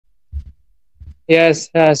Yes,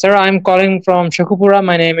 sir, I'm calling from Sheikhupura.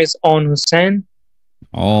 My name is On Hussain,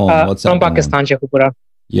 Oh, what's from happening on? Pakistan, Sheikhupura.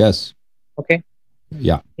 Yes. Okay.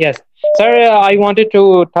 Yeah. Yes, sir, I wanted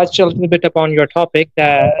to touch a little bit upon your topic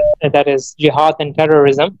that is jihad and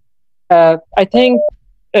terrorism. I think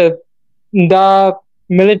uh, the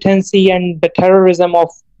militancy and the terrorism of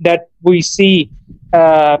that we see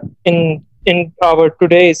in our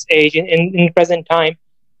today's age, in present time,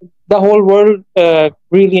 the whole world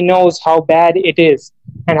really knows how bad it is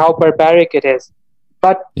and how barbaric it is.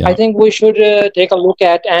 But I Yeah. think we should take a look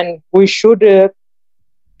at, and we should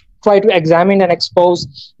try to examine and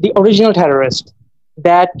expose the original terrorists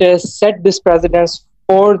that set this precedence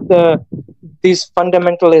for these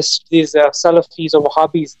fundamentalists, these Salafis or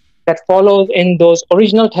Wahhabis that follow in those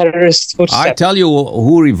original terrorists' I footsteps. tell you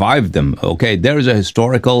who revived them. Okay, there is a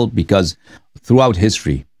historical because throughout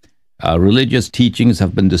history, religious teachings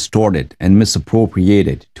have been distorted and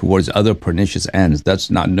misappropriated towards other pernicious ends.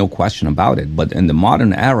 That's not no question about it. But in the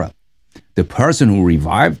modern era, the person who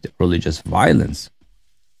revived religious violence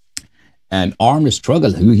and armed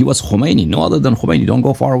struggle, he was Khomeini. No other than Khomeini. Don't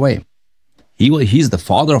go far away. He's the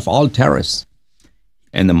father of all terrorists.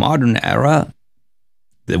 In the modern era,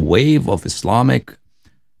 the wave of Islamic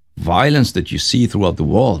violence that you see throughout the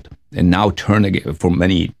world and now for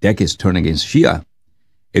many decades turn against Shia,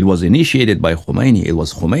 it was initiated by Khomeini. It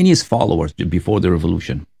was Khomeini's followers before the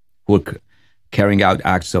revolution who were carrying out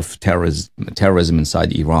acts of terrorism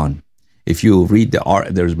inside Iran. If you read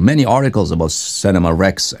there's many articles about Cinema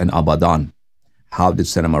Rex and Abadan. How did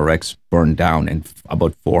Cinema Rex burn down and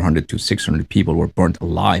about 400 to 600 people were burnt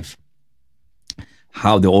alive?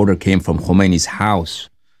 How the order came from Khomeini's house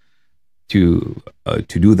to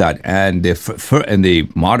do that. And in the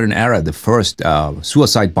modern era, the first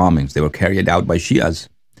suicide bombings, they were carried out by Shias.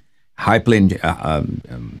 Airplane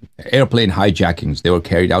hijackings, they were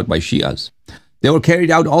carried out by Shias. They were carried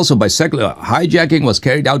out also by secular. Hijacking was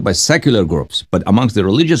carried out by secular groups, but amongst the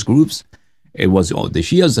religious groups, it was the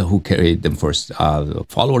Shias who carried them first,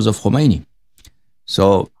 followers of Khomeini.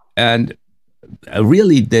 So, and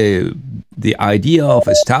really the idea of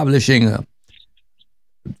establishing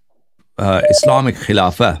Islamic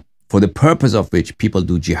Khilafah, for the purpose of which people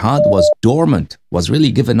do jihad, was dormant, was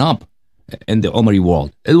really given up in the Umari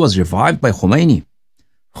world. It was revived by Khomeini.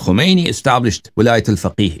 Khomeini established Wilayat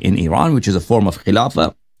al-Faqih in Iran, which is a form of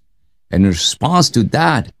Khilafah. And in response to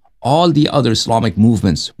that, all the other Islamic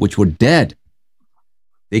movements, which were dead,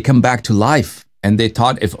 they come back to life. And they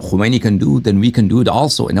thought if Khomeini can do, then we can do it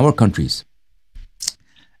also in our countries.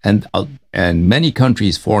 And many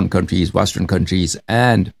countries, foreign countries, Western countries,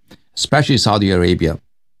 and especially Saudi Arabia,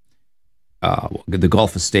 the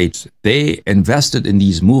Gulf states, they invested in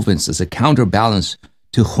these movements as a counterbalance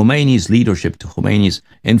to Khomeini's leadership, to Khomeini's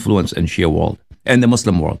influence in Shia world and the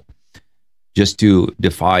Muslim world, just to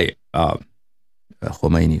defy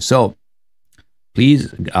Khomeini. So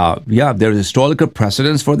please, yeah, there's historical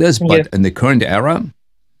precedence for this, but in the current era,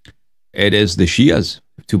 it is the Shias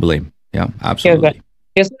to blame. Yeah, absolutely.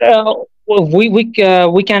 Yes,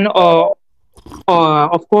 we can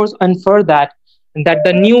of course infer that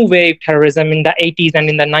the new wave terrorism in the 80s and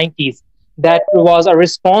in the 90s, that was a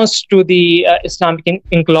response to the Islamic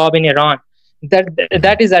inqilab in Iran.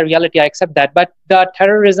 That is a reality. I accept that. But the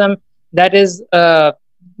terrorism that is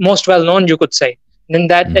most well known, you could say, and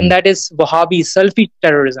that is Wahhabi Salafi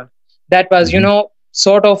terrorism. That was,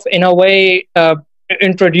 sort of in a way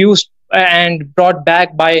introduced and brought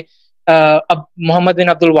back by Muhammad bin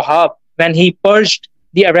Abdul Wahhab when he purged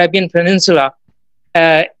the Arabian Peninsula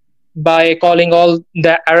by calling all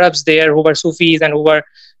the Arabs there who were Sufis and who were,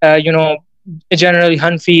 generally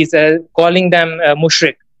Hanfis, calling them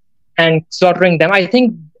mushrik and slaughtering them. I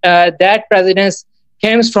think that precedence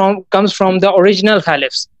comes from the original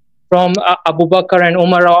caliphs, from Abu Bakr and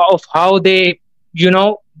Umar, of how they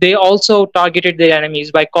also targeted their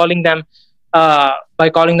enemies by calling them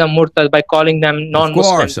murtad, by calling them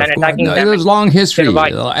non-Muslims and attacking them. There's long history.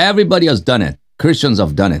 Everybody has done it. Christians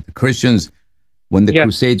have done it. Christians, when the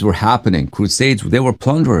Crusades were happening, they were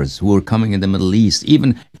plunderers who were coming in the Middle East,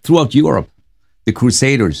 even throughout Europe. The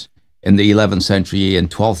Crusaders in the 11th century and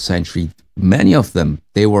 12th century, many of them,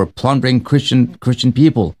 they were plundering Christian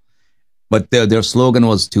people. But their slogan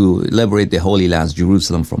was to liberate the Holy Lands,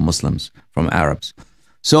 Jerusalem, from Muslims, from Arabs.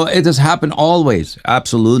 So it has happened always,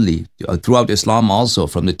 absolutely, throughout Islam also,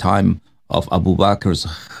 from the time of Abu Bakr's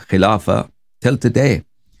Khilafah till today.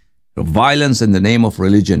 Violence in the name of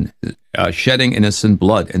religion, shedding innocent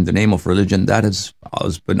blood in the name of religion, that has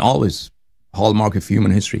been always a hallmark of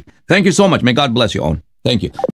human history. Thank you so much. May God bless you, Owen. Thank you.